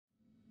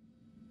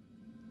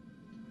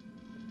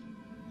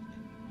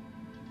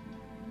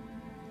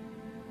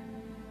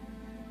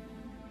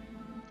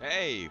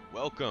Hey,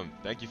 welcome.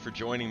 Thank you for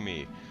joining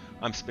me.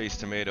 I'm Space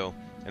Tomato,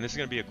 and this is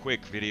going to be a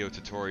quick video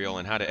tutorial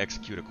on how to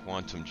execute a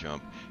quantum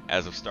jump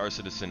as of Star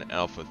Citizen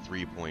Alpha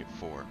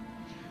 3.4.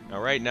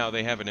 Now right now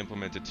they haven't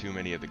implemented too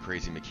many of the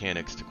crazy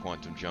mechanics to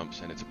quantum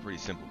jumps, and it's a pretty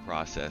simple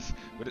process,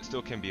 but it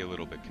still can be a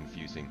little bit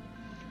confusing.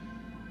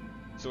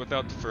 So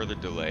without further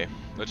delay,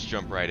 let's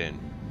jump right in.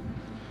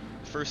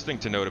 The first thing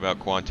to note about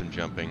quantum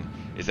jumping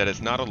is that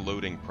it's not a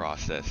loading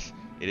process.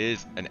 It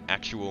is an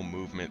actual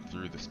movement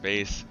through the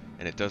space,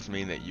 and it does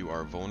mean that you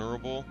are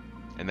vulnerable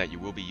and that you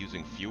will be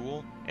using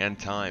fuel and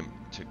time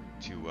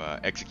to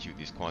execute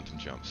these quantum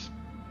jumps.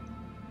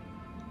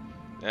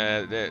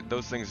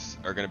 Those things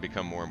are going to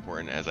become more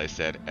important, as I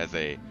said, as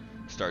they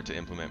start to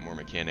implement more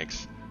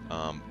mechanics.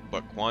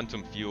 But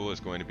quantum fuel is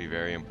going to be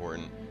very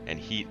important, and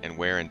heat and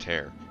wear and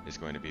tear is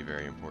going to be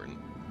very important.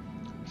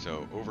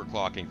 So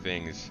overclocking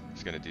things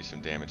is going to do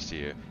some damage to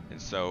you,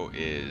 and so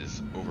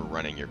is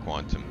overrunning your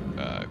quantum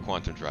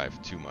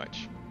drive too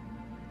much.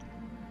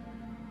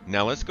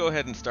 Now let's go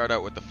ahead and start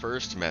out with the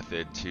first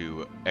method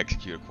to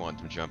execute a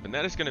quantum jump, and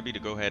that is going to be to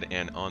go ahead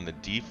and on the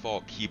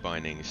default key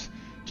bindings,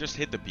 just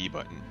hit the B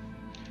button.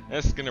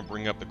 That's going to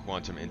bring up the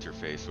quantum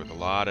interface with a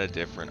lot of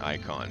different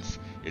icons.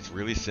 It's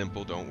really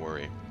simple, don't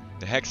worry.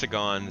 The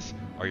hexagons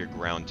are your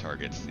ground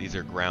targets. These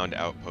are ground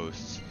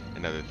outposts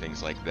and other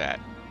things like that.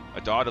 A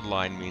dotted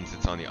line means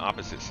it's on the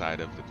opposite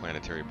side of the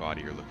planetary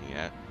body you're looking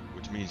at,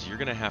 which means you're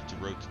going to have to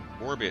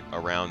orbit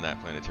around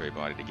that planetary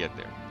body to get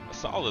there. A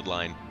solid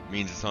line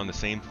means it's on the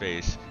same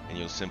face, and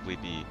you'll simply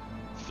be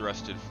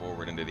thrusted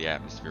forward into the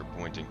atmosphere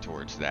pointing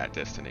towards that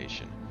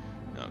destination.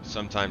 Now,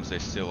 sometimes they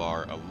still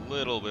are a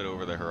little bit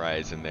over the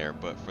horizon there,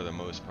 but for the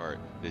most part,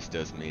 this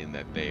does mean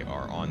that they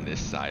are on this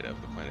side of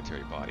the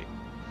planetary body.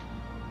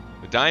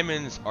 The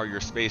diamonds are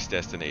your space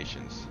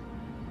destinations.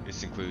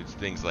 This includes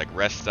things like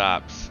rest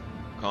stops,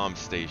 comm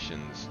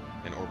stations,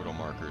 and orbital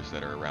markers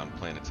that are around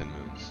planets and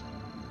moons.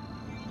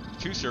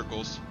 2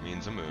 circles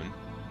means a moon,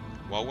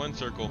 while 1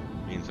 circle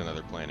means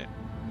another planet.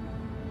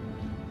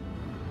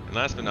 And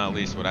last but not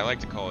least, what I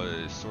like to call it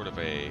is sort of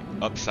a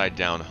upside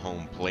down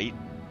home plate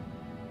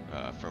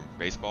from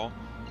baseball.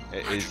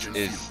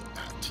 Is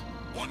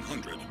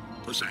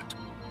 100%.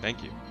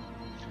 Thank you.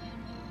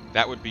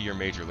 That would be your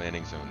major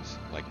landing zones,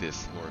 like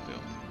this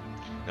Lorville.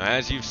 Now,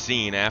 as you've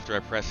seen, after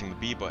pressing the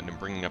B button and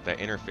bringing up that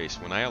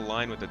interface, when I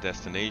align with the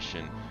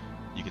destination,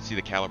 you can see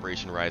the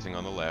calibration rising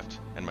on the left,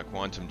 and my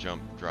quantum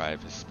jump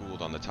drive is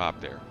spooled on the top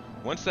there.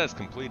 Once that's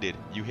completed,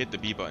 you hit the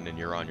B button and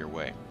you're on your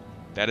way.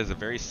 That is a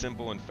very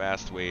simple and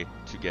fast way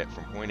to get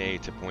from point A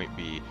to point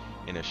B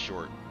in a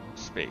short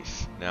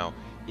space. Now,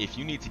 if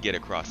you need to get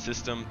across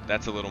system,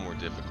 that's a little more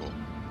difficult.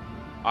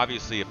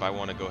 Obviously, if I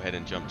want to go ahead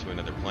and jump to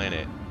another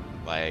planet,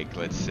 like,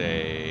 let's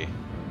say,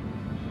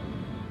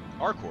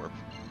 R-Corp,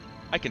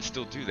 I can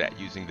still do that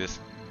using this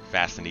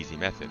fast and easy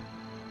method.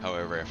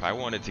 However, if I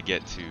wanted to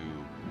get to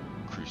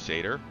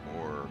Crusader,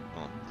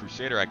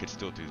 Crusader, I could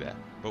still do that.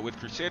 But with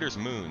Crusader's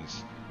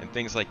moons and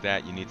things like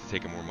that, you need to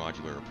take a more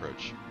modular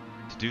approach.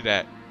 To do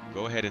that,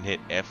 go ahead and hit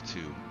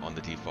F2 on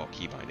the default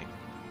key binding.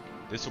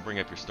 This will bring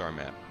up your star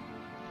map.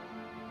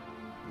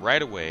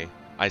 Right away,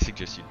 I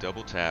suggest you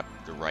double tap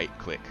the right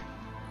click.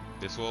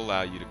 This will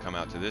allow you to come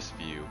out to this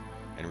view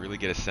and really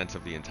get a sense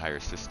of the entire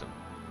system.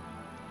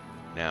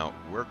 Now,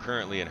 we're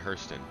currently in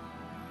Hurston,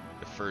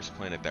 the first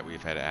planet that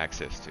we've had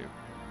access to.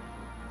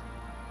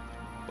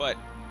 But,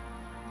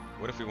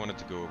 what if we wanted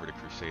to go over to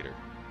Crusader?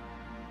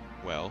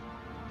 Well,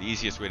 the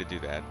easiest way to do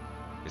that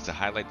is to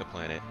highlight the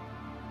planet,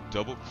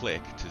 double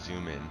click to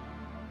zoom in,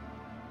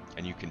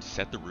 and you can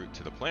set the route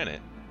to the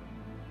planet,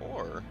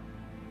 or,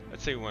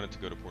 let's say we wanted to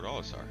go to Port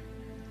Olisar.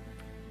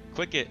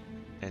 Click it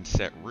and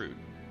set route,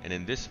 and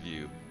in this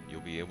view,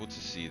 you'll be able to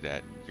see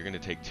that you're going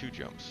to take 2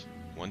 jumps,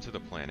 one to the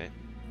planet,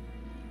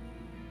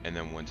 and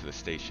then one to the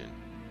station.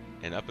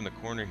 And up in the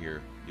corner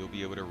here, you'll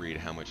be able to read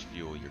how much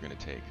fuel you're going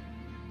to take.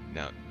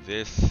 Now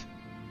this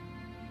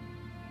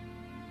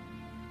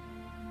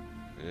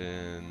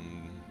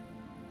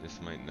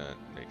might not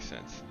make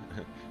sense,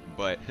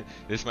 but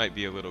this might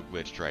be a little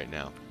glitched right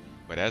now.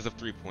 But as of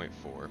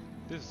 3.4,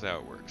 this is how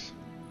it works.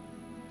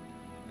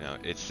 Now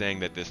it's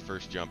saying that this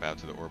first jump out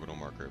to the orbital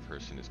marker of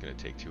Hurston is going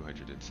to take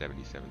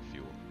 277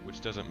 fuel,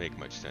 which doesn't make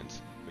much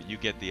sense, but you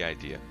get the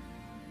idea.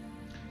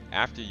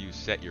 After you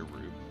set your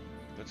route,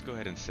 let's go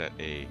ahead and set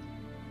an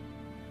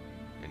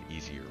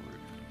easier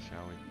route,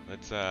 shall we?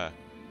 Let's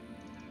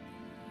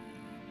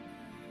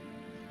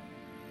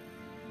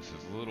this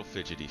is a little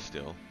fidgety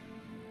still.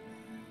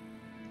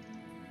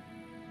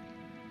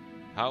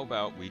 How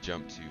about we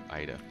jump to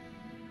Ida?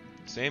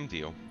 Same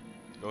deal.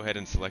 Go ahead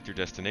and select your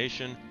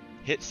destination,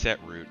 hit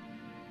set route,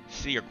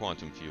 see your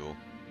quantum fuel,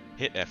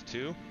 hit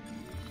F2,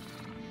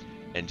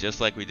 and just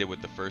like we did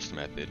with the first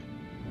method,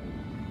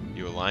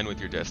 you align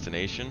with your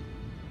destination.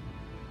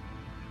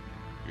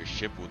 Your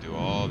ship will do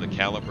all the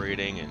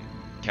calibrating and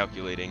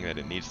calculating that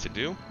it needs to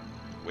do.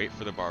 Wait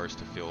for the bars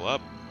to fill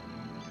up,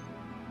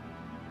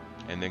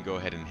 and then go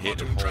ahead and hit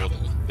and hold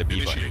the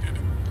B button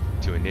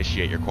to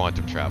initiate your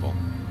quantum travel.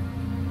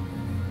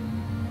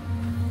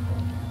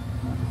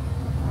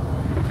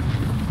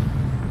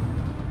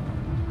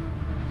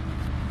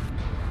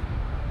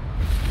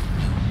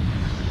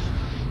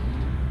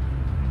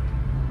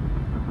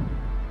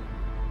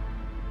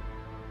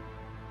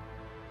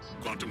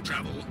 Quantum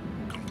travel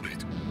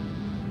complete.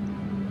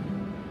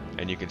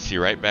 And you can see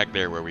right back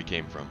there where we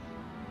came from.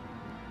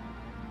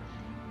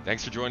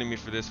 Thanks for joining me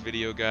for this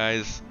video,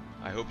 guys.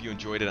 I hope you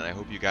enjoyed it, and I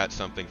hope you got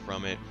something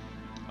from it.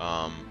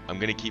 I'm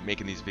going to keep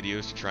making these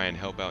videos to try and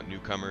help out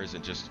newcomers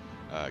and just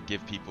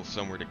give people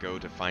somewhere to go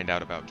to find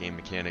out about game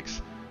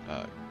mechanics.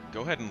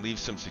 Go ahead and leave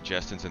some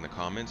suggestions in the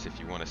comments if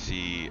you want to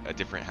see a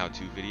different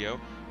how-to video,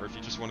 or if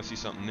you just want to see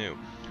something new.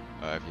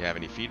 If you have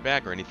any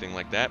feedback or anything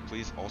like that,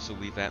 please also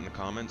leave that in the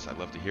comments. I'd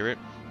love to hear it.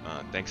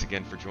 Thanks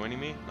again for joining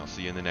me, and I'll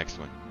see you in the next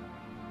one.